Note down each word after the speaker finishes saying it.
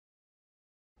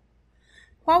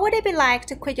What would it be like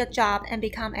to quit your job and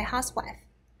become a housewife?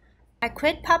 I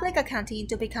quit public accounting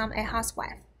to become a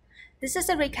housewife. This is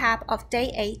a recap of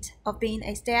day 8 of being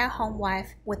a stay-at-home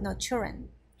wife with no children.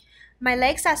 My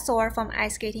legs are sore from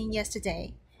ice skating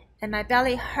yesterday, and my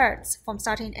belly hurts from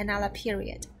starting another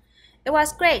period. It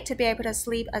was great to be able to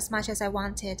sleep as much as I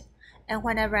wanted and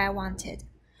whenever I wanted.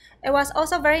 It was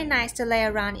also very nice to lay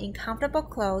around in comfortable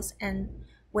clothes and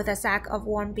with a sack of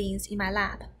warm beans in my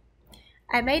lap.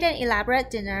 I made an elaborate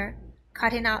dinner,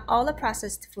 cutting out all the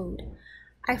processed food.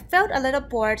 I felt a little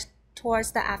bored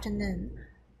towards the afternoon,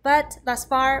 but thus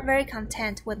far very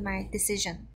content with my decision.